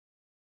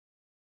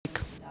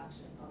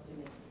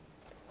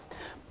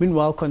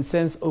Meanwhile,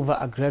 concerns over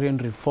agrarian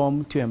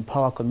reform to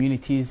empower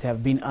communities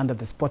have been under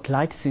the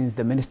spotlight since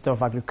the Minister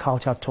of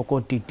Agriculture,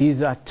 Toko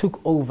Didiza, took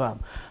over.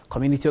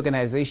 Community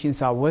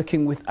organizations are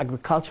working with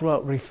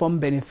agricultural reform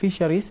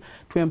beneficiaries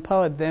to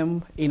empower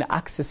them in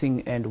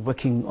accessing and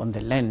working on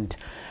the land.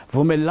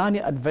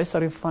 Vumelani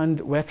Advisory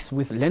Fund works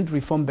with land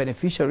reform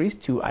beneficiaries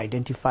to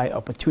identify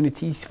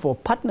opportunities for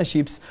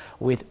partnerships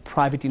with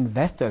private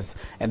investors.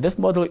 And this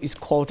model is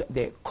called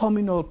the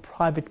Communal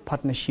Private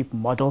Partnership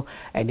Model,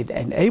 and it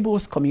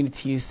enables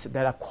communities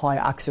that acquire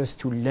access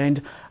to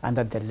land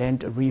under the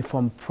Land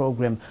Reform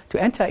Program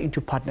to enter into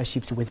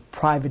partnerships with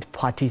private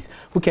parties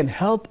who can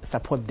help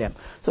support them.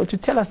 So to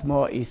tell us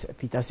more is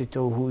Peter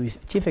Sito, who is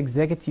Chief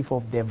Executive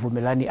of the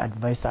Vumelani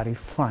Advisory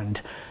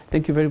Fund.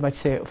 Thank you very much,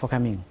 sir, for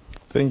coming.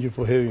 Thank you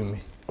for having me.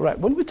 All right.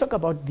 When we talk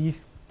about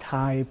these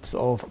types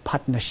of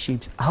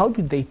partnerships, how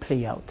do they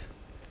play out?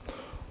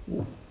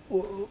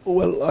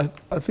 Well,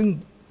 I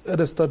think at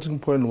a starting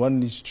point, one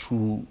needs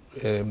to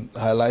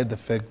highlight the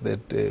fact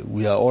that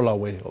we are all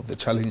aware of the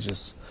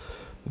challenges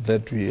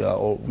that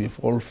we've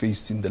all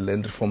faced in the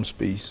land reform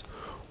space,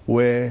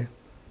 where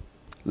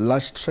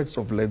large tracts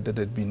of land that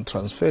had been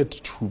transferred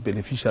to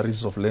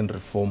beneficiaries of land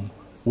reform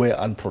were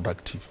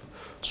unproductive.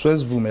 So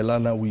as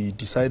Vumelana, we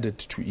decided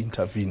to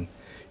intervene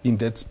in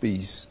that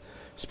space,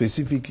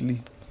 specifically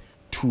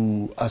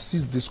to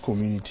assist these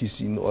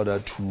communities in order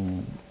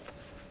to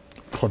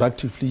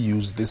productively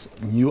use these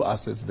new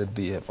assets that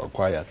they have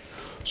acquired.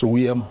 So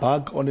we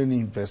embark on an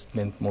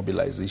investment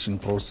mobilization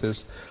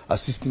process,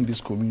 assisting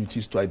these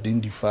communities to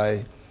identify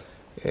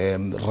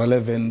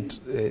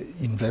relevant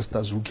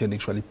investors who can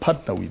actually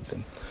partner with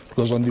them.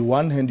 Because on the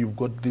one hand, you've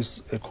got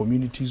these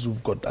communities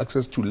who've got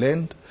access to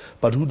land,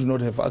 but who do not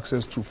have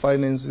access to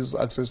finances,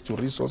 access to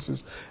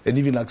resources, and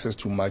even access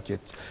to market.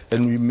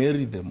 And we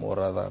marry them, or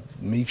rather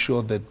make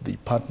sure that they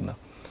partner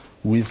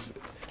with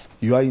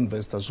your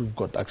investors who've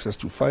got access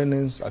to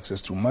finance,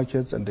 access to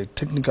markets, and the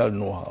technical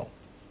know-how.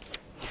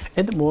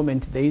 At the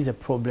moment, there is a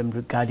problem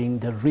regarding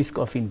the risk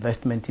of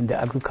investment in the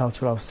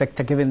agricultural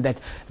sector, given that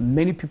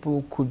many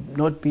people could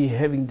not be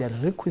having the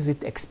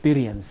requisite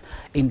experience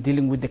in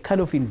dealing with the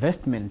kind of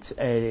investment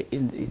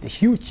in the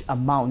huge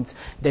amounts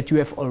that you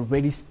have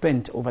already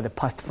spent over the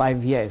past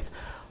 5 years.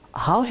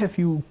 How have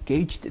you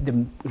gauged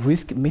the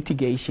risk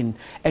mitigation?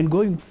 And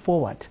going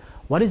forward,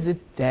 what is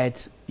it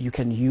that you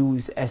can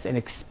use as an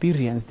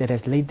experience that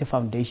has laid the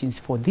foundations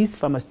for these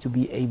farmers to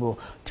be able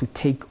to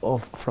take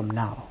off from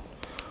now?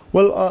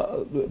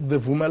 Well, the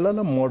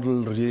Vumelana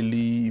model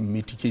really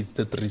mitigates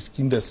that risk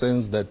in the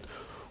sense that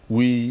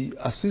we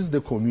assist the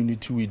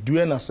community, we do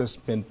an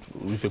assessment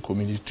with the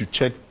community to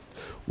check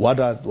what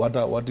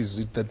is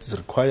it that is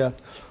required.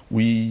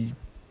 We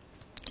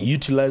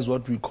utilize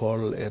what we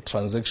call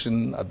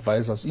transaction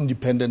advisors,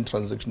 independent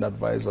transaction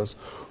advisors,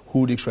 who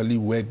would actually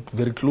work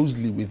very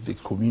closely with the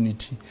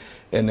community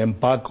and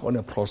embark on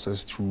a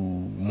process to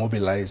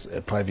mobilize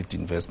a private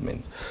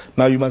investment.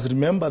 Now, you must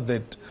remember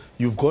that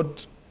you've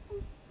got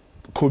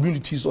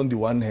communities on the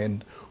one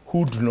hand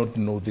who do not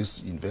know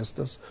these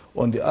investors.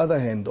 On the other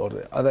hand, or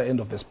the other end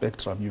of the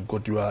spectrum, you've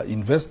got your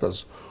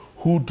investors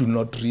who do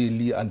not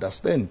really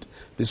understand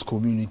this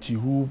community,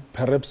 who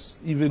perhaps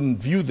even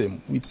view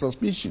them with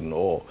suspicion,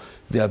 or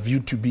they are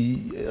viewed to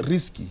be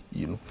risky,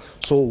 you know.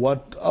 So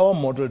what our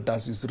model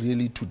does is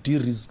really to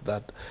de-risk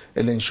that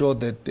and ensure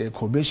that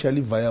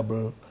commercially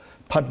viable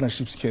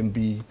partnerships can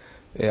be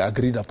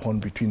agreed upon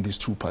between these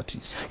two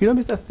parties. You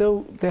know, Mr.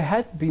 Stowe, there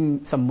had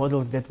been some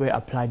models that were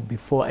applied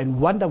before,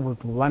 and one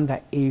would wonder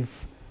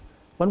if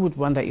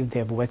they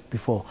have worked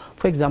before.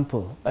 For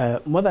example,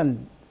 more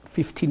than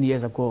 15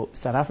 years ago,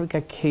 South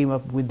Africa came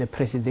up with the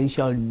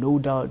presidential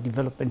nodal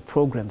development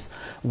programs,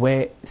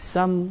 where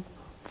some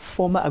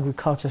former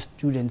agriculture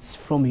students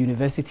from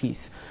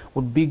universities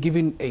would be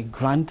given a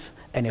grant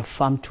and a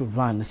farm to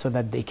run so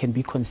that they can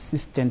be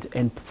consistent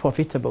and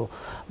profitable.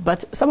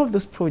 But some of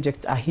those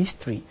projects are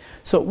history.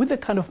 So with the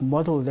kind of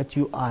model that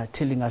you are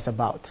telling us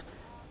about,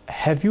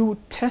 have you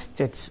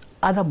tested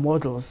other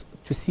models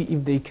to see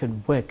if they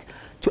can work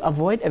to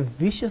avoid a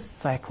vicious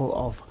cycle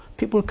of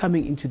people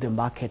coming into the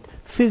market,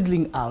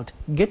 fizzling out,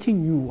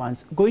 getting new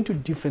ones, going to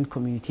different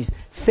communities,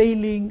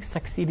 failing,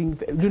 succeeding,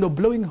 you know,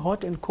 blowing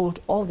hot and cold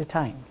all the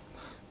time?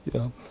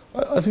 Yeah,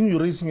 I think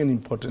you're raising an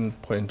important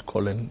point,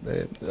 Colin.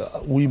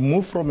 We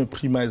move from a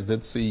premise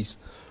that says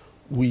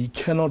we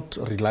cannot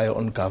rely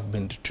on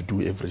government to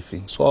do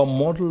everything. So our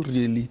model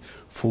really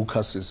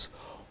focuses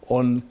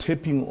on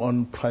tapping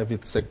on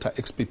private sector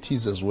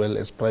expertise as well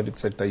as private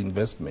sector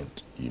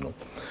investment. You know,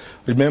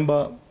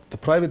 remember, the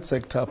private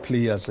sector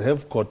players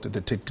have got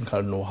the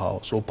technical know-how.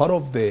 So part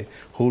of the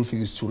whole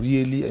thing is to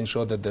really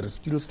ensure that there is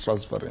skills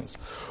transference.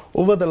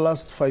 Over the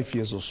last 5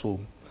 years or so,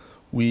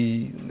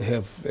 we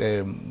have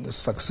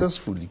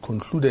successfully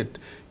concluded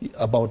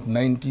about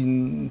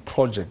 19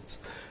 projects,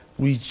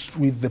 which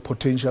with the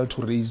potential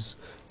to raise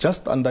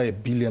just under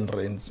R1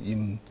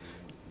 billion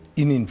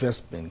in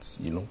investments,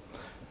 you know,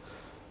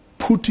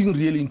 putting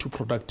really into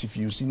productive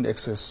use in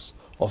excess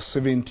of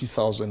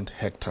 70,000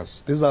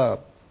 hectares. These are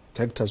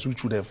hectares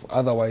which would have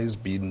otherwise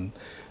been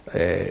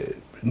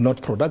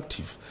not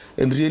productive,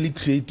 and really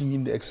creating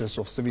in excess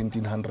of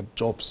 1,700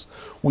 jobs.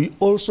 We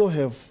also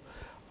have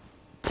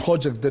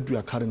projects that we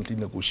are currently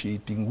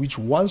negotiating, which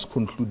once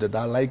concluded we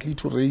are likely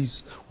to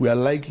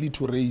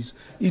raise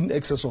in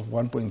excess of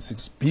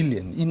 1.6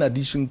 billion, in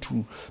addition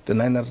to the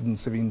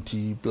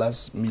 970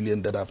 plus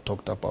million that I've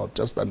talked about,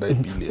 just under a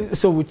billion.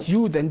 So would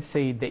you then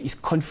say there is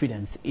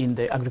confidence in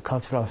the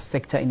agricultural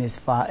sector in as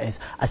far as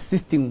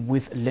assisting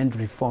with land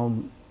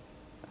reform?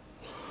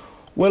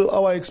 Well,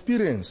 our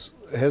experience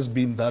has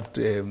been that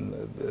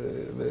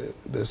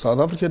the South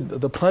African,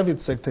 the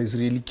private sector is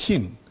really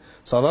keen.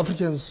 South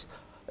Africans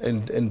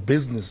and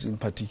business in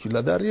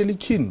particular, they are really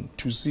keen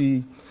to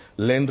see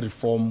land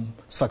reform,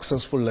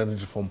 successful land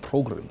reform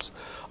programs.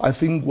 I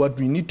think what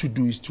we need to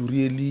do is to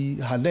really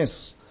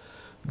harness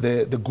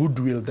the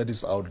goodwill that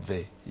is out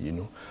there, you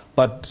know.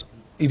 But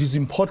it is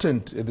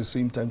important at the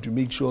same time to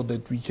make sure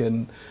that we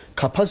can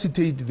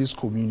capacitate these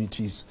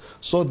communities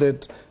so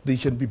that they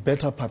can be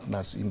better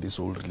partners in this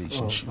whole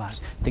relationship. Oh,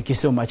 right. Thank you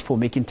so much for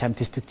making time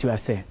to speak to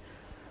us, sir.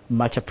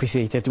 Much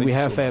appreciated. We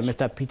have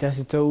Mr. Peter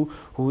Sito,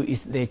 who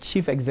is the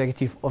Chief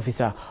Executive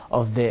Officer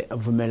of the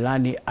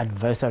Vumelani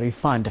Advisory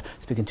Fund,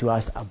 speaking to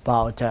us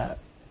about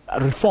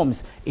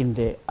reforms in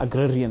the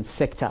agrarian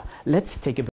sector. Let's take a